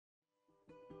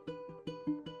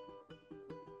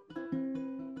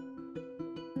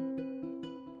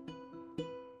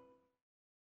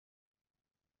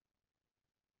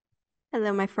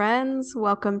Hello, my friends.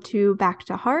 Welcome to Back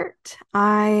to Heart.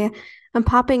 I am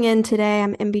popping in today.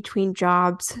 I'm in between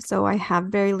jobs, so I have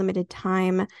very limited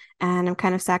time, and I'm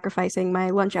kind of sacrificing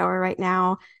my lunch hour right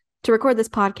now to record this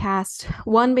podcast.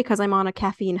 One, because I'm on a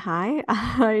caffeine high.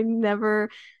 I never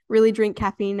really drink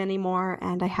caffeine anymore,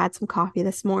 and I had some coffee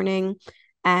this morning,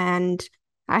 and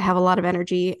I have a lot of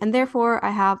energy, and therefore I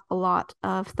have a lot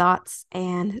of thoughts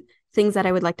and things that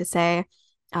I would like to say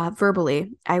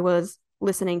verbally. I was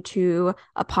listening to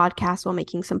a podcast while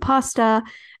making some pasta.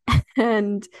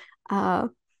 And uh,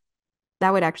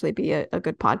 that would actually be a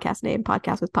good podcast name,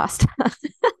 Podcast with Pasta.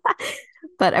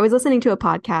 But I was listening to a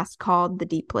podcast called The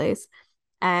Deep Place.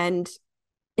 And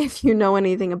if you know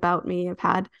anything about me, I've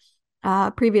had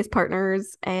previous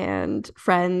partners and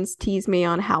friends tease me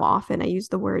on how often I use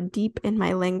the word deep in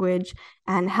my language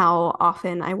and how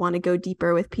often I want to go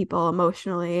deeper with people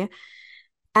emotionally.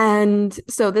 And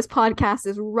so this podcast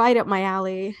is right up my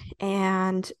alley.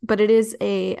 But it is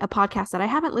a podcast that I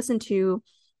haven't listened to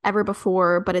ever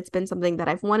before, but it's been something that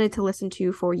I've wanted to listen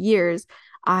to for years.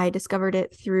 I discovered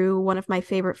it through one of my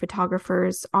favorite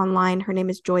photographers online. Her name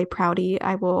is Joy Prouty.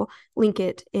 I will link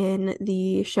it in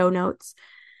the show notes.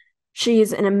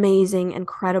 She's an amazing,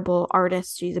 incredible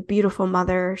artist. She's a beautiful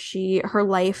mother. Her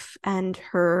life and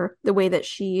the way that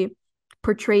she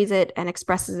portrays it and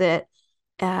expresses it,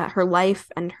 her life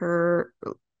and her,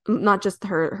 not just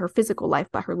her physical life,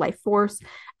 but her life force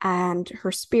and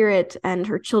her spirit and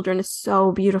her children is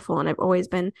so beautiful. And I've always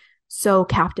been so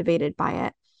captivated by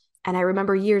it. And I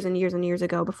remember years and years and years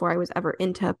ago, before I was ever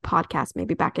into podcasts,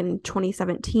 maybe back in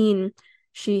 2017,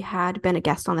 she had been a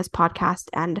guest on this podcast,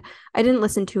 and I didn't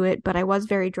listen to it, but I was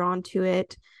very drawn to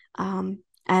it.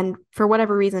 And for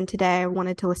whatever reason, today I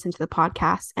wanted to listen to the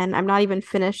podcast, and I'm not even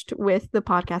finished with the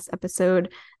podcast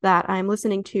episode that I'm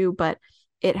listening to, but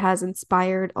it has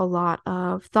inspired a lot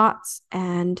of thoughts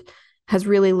and has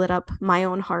really lit up my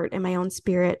own heart and my own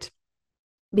spirit,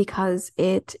 because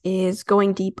it is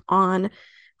going deep on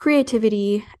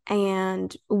creativity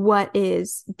and what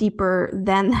is deeper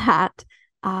than that.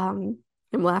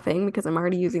 I'm laughing because I'm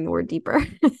already using the word deeper,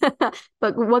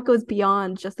 but what goes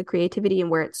beyond just the creativity and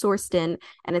where it's sourced in.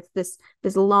 And it's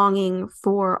this longing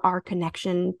for our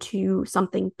connection to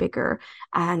something bigger.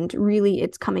 And really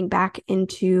it's coming back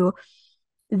into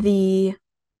the,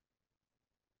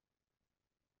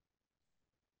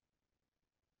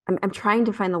 I'm trying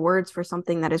to find the words for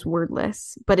something that is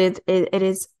wordless, but it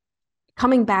is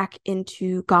coming back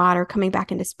into God, or coming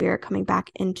back into spirit, coming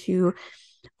back into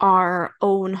our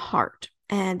own heart.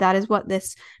 And that is what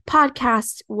this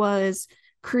podcast was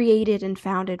created and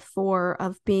founded for,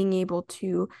 of being able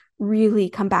to really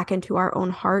come back into our own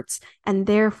hearts. And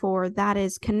therefore, that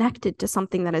is connected to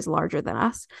something that is larger than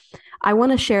us. I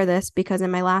want to share this because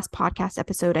in my last podcast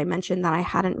episode, I mentioned that I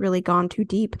hadn't really gone too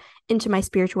deep into my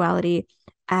spirituality.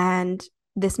 And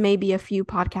this may be a few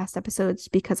podcast episodes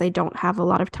because I don't have a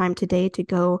lot of time today to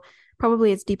go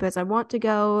probably as deep as I want to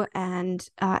go and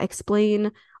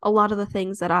explain a lot of the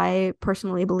things that I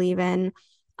personally believe in.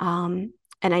 And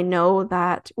I know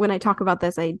that when I talk about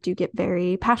this, I do get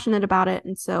very passionate about it.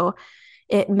 And so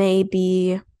it may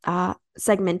be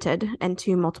segmented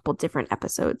into multiple different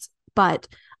episodes. But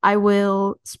I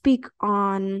will speak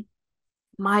on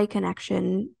my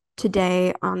connection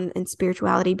today in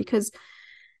spirituality, because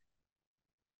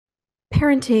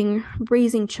parenting,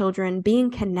 raising children, being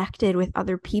connected with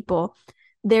other people,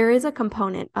 there is a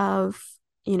component of,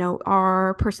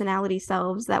 our personality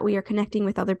selves that we are connecting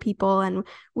with other people and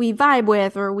we vibe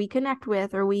with, or we connect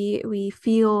with, or we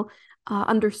feel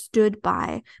understood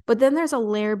by. But then there's a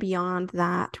layer beyond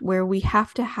that where we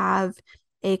have to have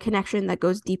a connection that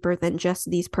goes deeper than just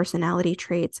these personality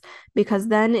traits, because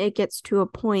then it gets to a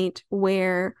point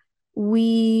where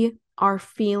we are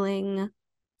feeling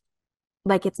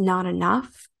like it's not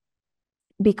enough,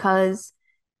 because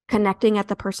connecting at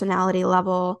the personality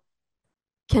level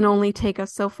can only take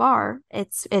us so far.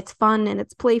 It's fun and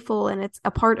it's playful and it's a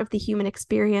part of the human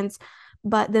experience,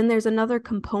 but then there's another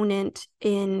component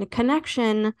in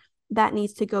connection that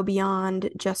needs to go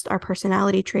beyond just our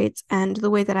personality traits. And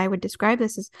the way that I would describe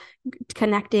this is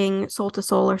connecting soul to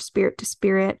soul or spirit to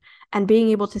spirit, and being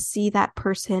able to see that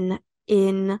person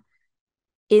in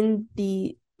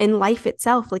life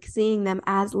itself, like seeing them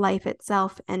as life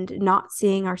itself and not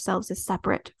seeing ourselves as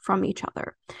separate from each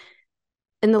other.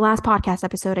 In the last podcast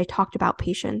episode, I talked about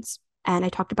patience, and I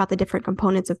talked about the different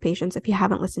components of patience. If you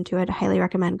haven't listened to it, I highly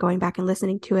recommend going back and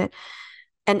listening to it.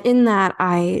 And in that,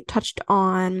 I touched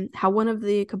on how one of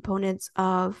the components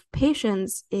of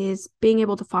patience is being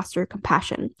able to foster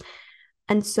compassion.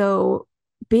 And so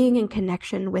being in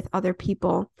connection with other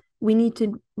people, we need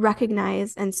to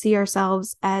recognize and see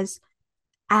ourselves as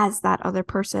as that other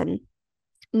person,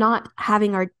 not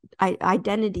having our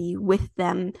identity with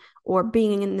them or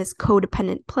being in this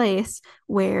codependent place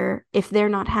where if they're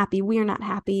not happy, we're not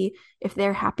happy. If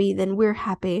they're happy, then we're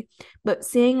happy. But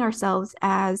seeing ourselves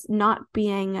as not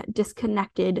being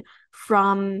disconnected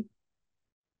from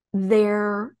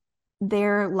their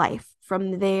life,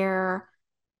 from their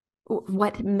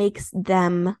what makes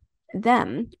them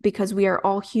them, because we are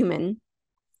all human.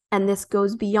 And this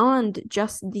goes beyond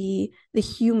just the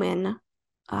human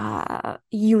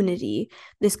unity.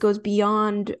 This goes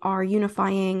beyond our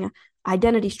unifying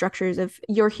identity structures of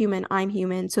you're human, I'm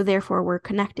human, so therefore we're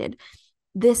connected.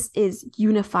 This is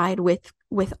unified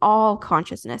with all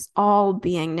consciousness, all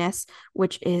beingness,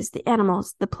 which is the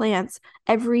animals, the plants,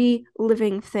 every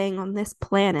living thing on this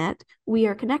planet. We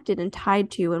are connected and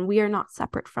tied to, and we are not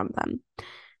separate from them.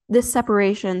 This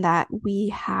separation that we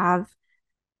have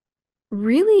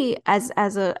really at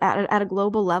a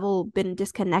global level been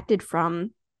disconnected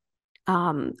from,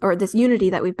 or this unity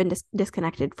that we've been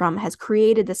disconnected from, has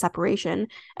created the separation,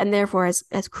 and therefore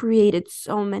has created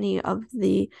so many of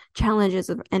the challenges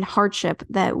and hardship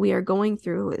that we are going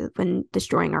through when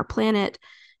destroying our planet,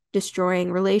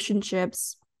 destroying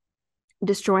relationships,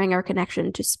 destroying our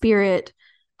connection to spirit,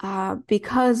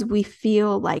 because we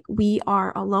feel like we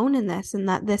are alone in this, and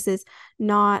that this is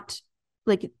not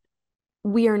like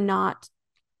we are not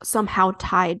somehow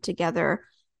tied together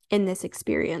in this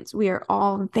experience. We are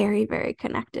all very, very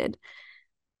connected.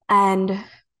 And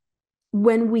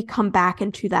when we come back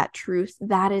into that truth,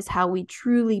 that is how we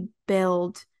truly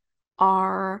build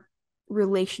our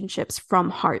relationships from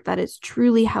heart. That is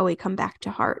truly how we come back to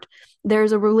heart.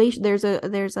 There's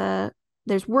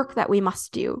work that we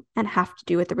must do and have to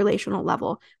do at the relational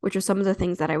level, which are some of the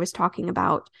things that I was talking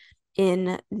about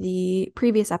in the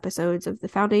previous episodes of the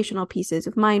foundational pieces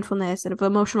of mindfulness and of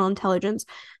emotional intelligence,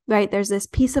 right? There's this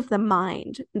piece of the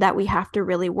mind that we have to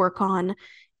really work on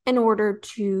in order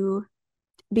to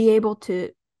be able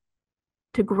to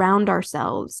ground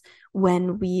ourselves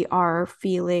when we're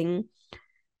feeling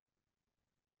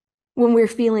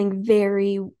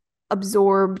very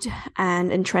absorbed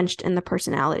and entrenched in the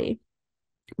personality.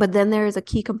 But then there is a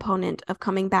key component of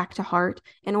coming back to heart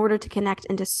in order to connect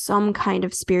into some kind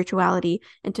of spirituality,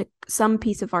 into some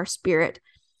piece of our spirit,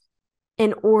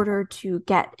 in order to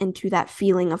get into that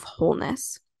feeling of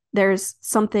wholeness. There's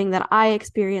something that I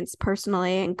experienced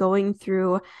personally and going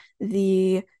through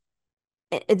the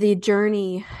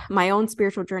journey, my own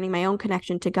spiritual journey, my own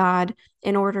connection to God,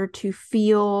 in order to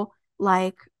feel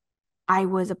like I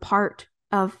was a part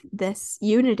of this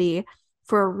unity.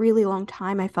 For a really long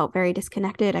time, I felt very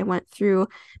disconnected. I went through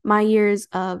my years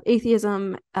of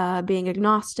atheism, being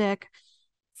agnostic,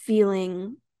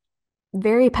 feeling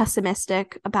very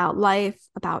pessimistic about life,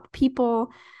 about people.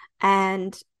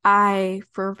 And I,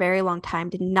 for a very long time,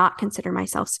 did not consider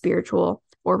myself spiritual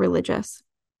or religious.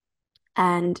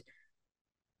 And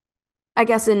I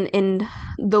guess in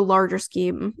the larger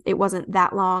scheme, it wasn't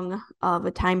that long of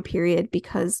a time period,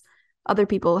 because other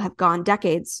people have gone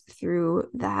decades through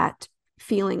that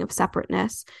feeling of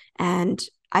separateness. And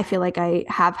I feel like I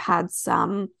have had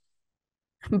some,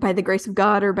 by the grace of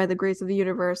God or by the grace of the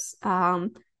universe, have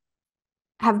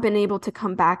been able to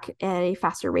come back at a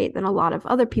faster rate than a lot of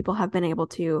other people have been able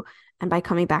to. And by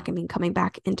coming back, I mean coming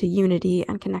back into unity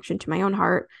and connection to my own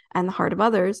heart and the heart of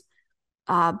others.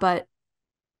 But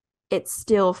it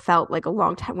still felt like a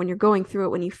long time when you're going through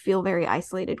it, when you feel very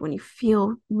isolated, when you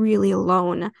feel really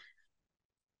alone.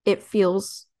 It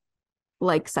feels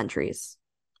like centuries.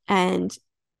 And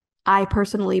I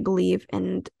personally believe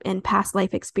in past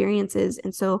life experiences.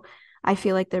 And so I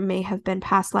feel like there may have been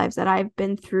past lives that I've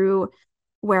been through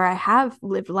where I have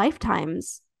lived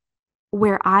lifetimes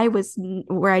where I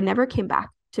never came back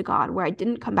to God, where I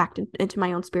didn't come back into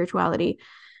my own spirituality.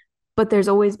 But there's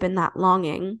always been that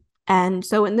longing. And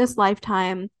so in this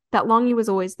lifetime, that longing was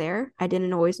always there. I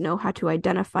didn't always know how to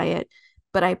identify it,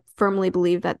 but I firmly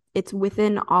believe that it's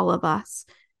within all of us,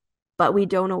 but we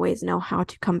don't always know how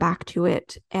to come back to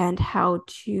it and how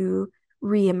to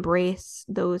re-embrace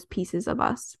those pieces of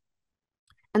us.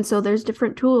 And so there's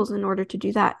different tools in order to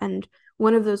do that. And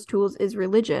one of those tools is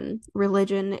religion.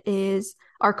 Religion is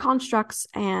our constructs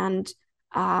and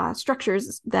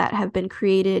structures that have been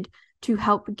created to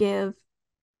help give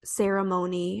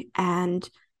ceremony and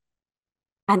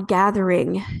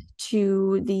gathering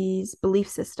to these belief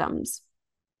systems.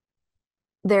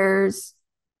 There's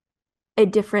a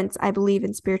difference, I believe,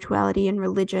 in spirituality and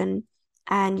religion,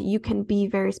 and you can be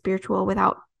very spiritual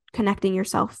without connecting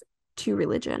yourself to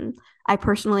religion. I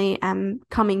personally am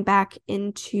coming back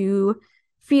into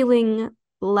feeling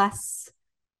less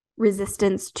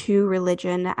resistance to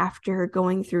religion after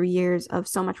going through years of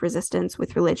so much resistance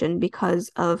with religion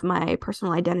because of my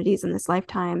personal identities in this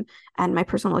lifetime and my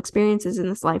personal experiences in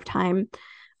this lifetime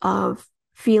of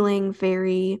feeling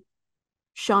very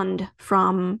shunned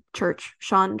from church,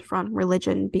 shunned from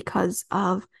religion because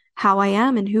of how I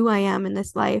am and who I am in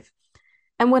this life.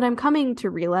 And what I'm coming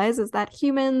to realize is that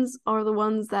humans are the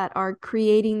ones that are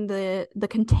creating the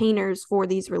containers for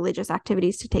these religious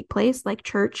activities to take place, like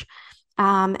church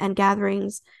and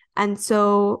gatherings. And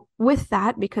so with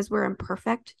that, because we're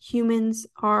imperfect, humans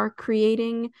are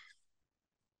creating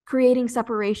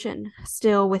separation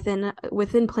still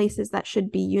within places that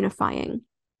should be unifying.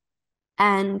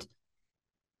 And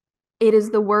it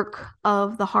is the work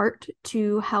of the heart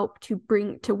to help to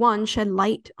bring to one, shed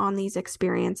light on these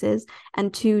experiences,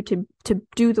 and two, to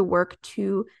do the work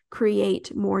to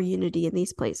create more unity in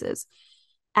these places.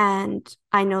 And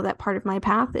I know that part of my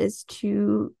path is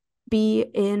to be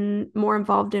more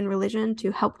involved in religion,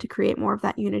 to help to create more of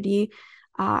that unity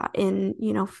in,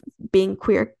 being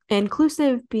queer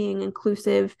inclusive, being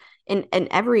inclusive in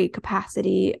every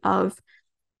capacity of,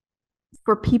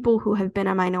 for people who have been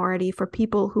a minority, for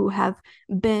people who have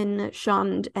been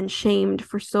shunned and shamed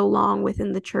for so long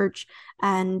within the church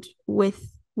and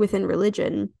within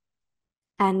religion,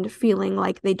 and feeling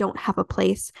like they don't have a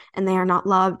place and they are not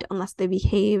loved unless they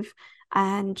behave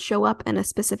and show up in a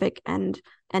specific and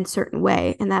certain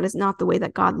way. And that is not the way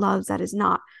that God loves. That is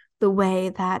not the way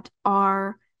that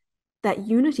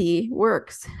unity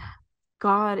works.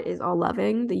 God is all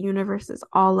loving. The universe is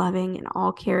all loving and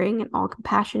all caring and all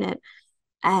compassionate.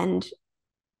 And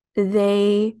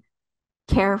they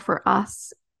care for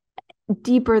us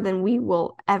deeper than we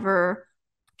will ever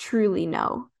truly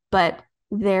know. But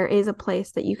there is a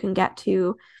place that you can get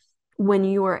to when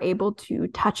you are able to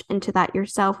touch into that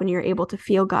yourself, when you're able to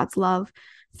feel God's love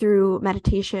through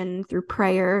meditation, through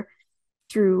prayer,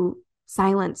 through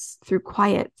silence, through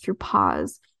quiet, through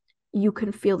pause. You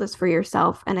can feel this for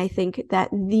yourself. And I think that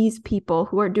these people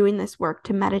who are doing this work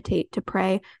to meditate, to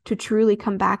pray, to truly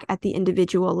come back at the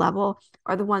individual level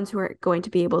are the ones who are going to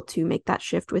be able to make that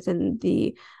shift within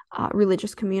the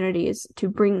religious communities, to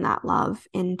bring that love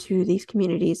into these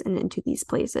communities and into these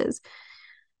places.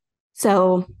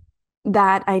 So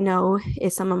that, I know,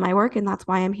 is some of my work, and that's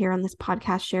why I'm here on this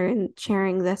podcast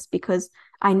sharing this, because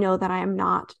I know that I am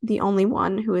not the only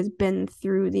one who has been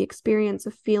through the experience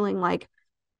of feeling like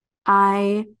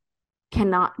I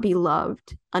cannot be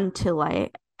loved until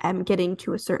I am getting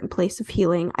to a certain place of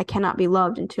healing. I cannot be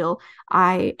loved until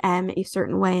I am a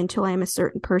certain way, until I am a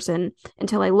certain person,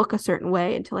 until I look a certain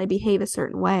way, until I behave a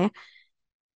certain way.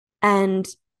 And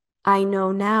I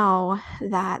know now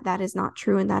that that is not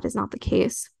true and that is not the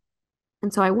case.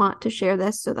 And so I want to share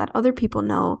this so that other people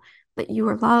know that you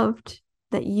are loved,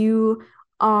 that you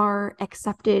are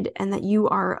accepted, and that you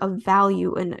are of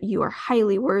value and you are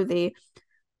highly worthy.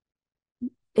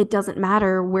 It doesn't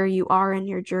matter where you are in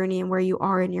your journey and where you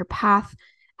are in your path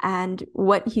and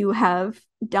what you have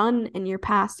done in your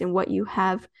past and what you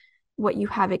have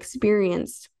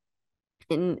experienced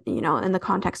in the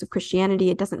context of Christianity.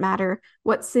 It doesn't matter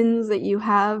what sins that you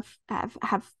have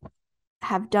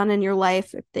done in your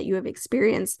life, that you have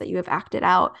experienced, that you have acted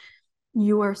out.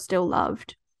 You are still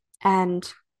loved.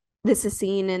 And this is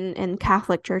seen in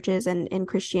Catholic churches and in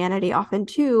Christianity often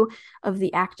too, of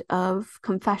the act of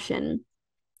confession.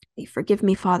 Forgive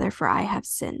me, Father, for I have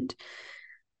sinned.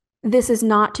 This is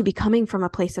not to be coming from a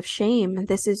place of shame.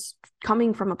 This is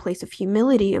coming from a place of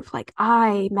humility, of like,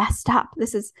 I messed up.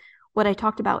 This is what I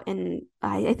talked about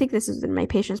I think this is in my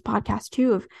Patience podcast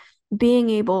too, of being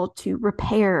able to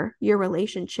repair your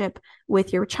relationship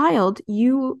with your child.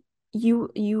 You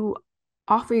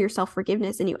offer yourself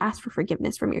forgiveness and you ask for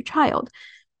forgiveness from your child.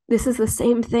 This is the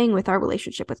same thing with our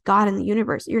relationship with God and the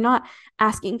universe. You're not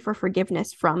asking for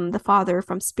forgiveness from the Father,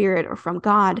 from Spirit, or from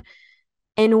God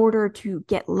in order to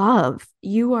get love.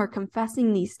 You are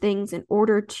confessing these things in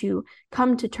order to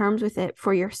come to terms with it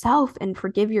for yourself and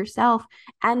forgive yourself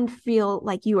and feel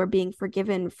like you are being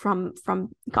forgiven from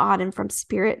God and from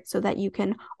Spirit, so that you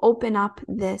can open up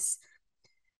this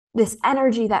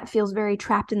energy that feels very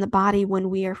trapped in the body when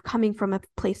we are coming from a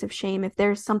place of shame. If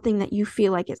there's something that you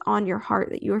feel like is on your heart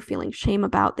that you are feeling shame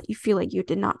about, that you feel like you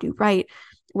did not do right,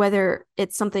 whether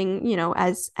it's something,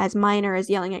 as minor as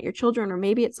yelling at your children, or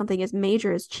maybe it's something as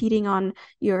major as cheating on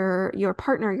your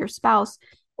partner, your spouse,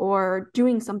 or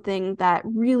doing something that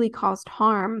really caused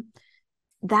harm,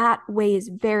 that weighs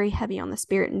very heavy on the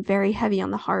spirit and very heavy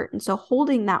on the heart. And so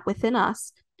holding that within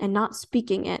us and not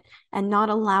speaking it and not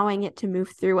allowing it to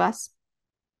move through us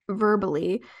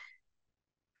verbally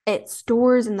it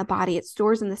stores in the body, it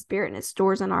stores in the spirit, and it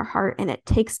stores in our heart, and it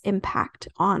takes impact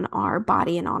on our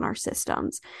body and on our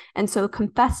systems. And so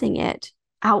confessing it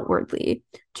outwardly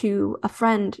to a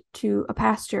friend, to a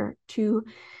pastor, to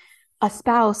a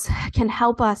spouse can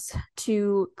help us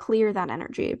to clear that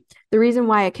energy. The reason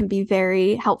why it can be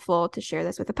very helpful to share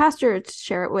this with a pastor, to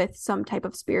share it with some type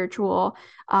of spiritual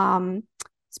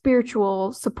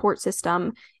support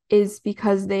system, is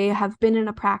because they have been in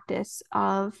a practice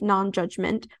of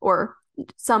non-judgment, or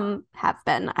some have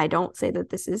been. I don't say that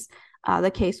this is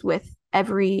the case with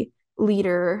every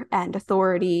leader and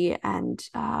authority and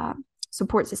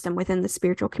support system within the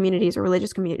spiritual communities or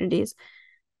religious communities.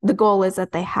 The goal is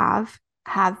that they have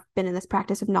been in this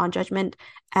practice of non-judgment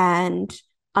and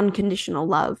unconditional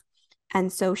love.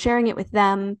 And so sharing it with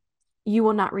them, you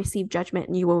will not receive judgment,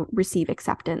 and you will receive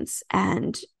acceptance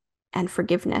and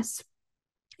forgiveness.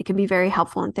 It can be very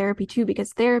helpful in therapy too,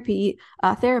 because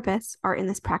therapists are in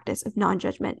this practice of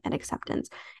non-judgment and acceptance,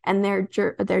 and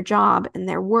their job and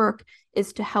their work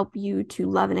is to help you to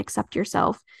love and accept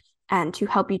yourself, and to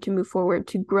help you to move forward,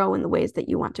 to grow in the ways that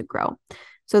you want to grow.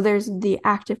 So there's the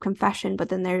active confession, but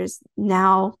then there's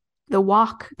now the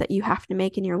walk that you have to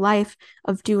make in your life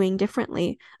of doing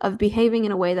differently, of behaving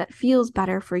in a way that feels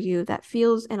better for you, that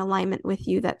feels in alignment with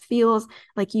you, that feels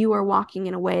like you are walking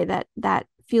in a way that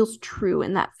feels true,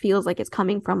 and that feels like it's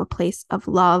coming from a place of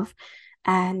love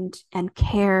and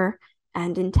care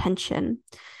and intention.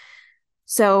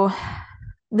 So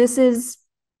this is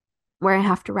where I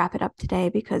have to wrap it up today,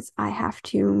 because I have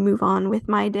to move on with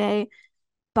my day.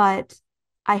 But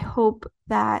I hope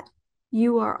that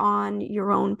you are on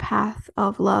your own path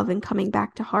of love and coming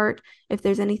back to heart. If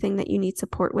there's anything that you need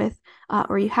support with,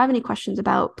 or you have any questions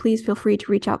about, please feel free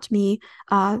to reach out to me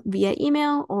via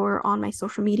email or on my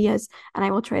social medias, and I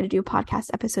will try to do a podcast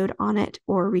episode on it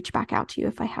or reach back out to you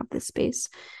if I have the space.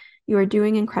 You are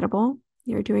doing incredible.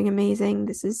 You're doing amazing.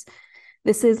 This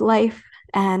is life,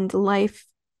 and life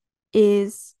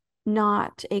is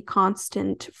not a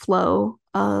constant flow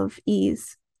of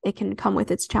ease. It can come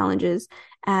with its challenges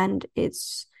and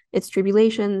its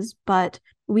tribulations, but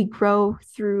we grow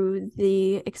through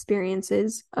the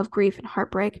experiences of grief and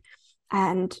heartbreak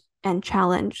and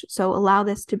challenge. So allow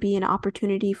this to be an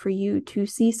opportunity for you to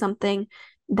see something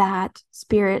that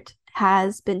Spirit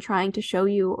has been trying to show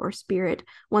you, or Spirit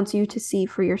wants you to see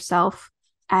for yourself,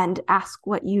 and ask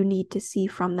what you need to see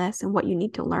from this and what you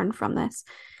need to learn from this.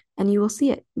 And you will see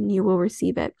it, and you will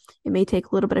receive it. It may take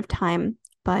a little bit of time,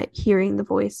 but hearing the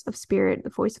voice of Spirit,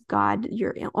 the voice of God,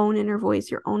 your own inner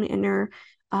voice, your own inner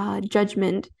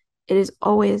judgment, it is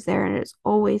always there, and it is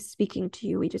always speaking to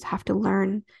you. We just have to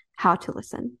learn how to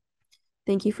listen.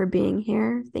 Thank you for being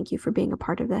here. Thank you for being a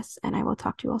part of this, and I will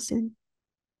talk to you all soon.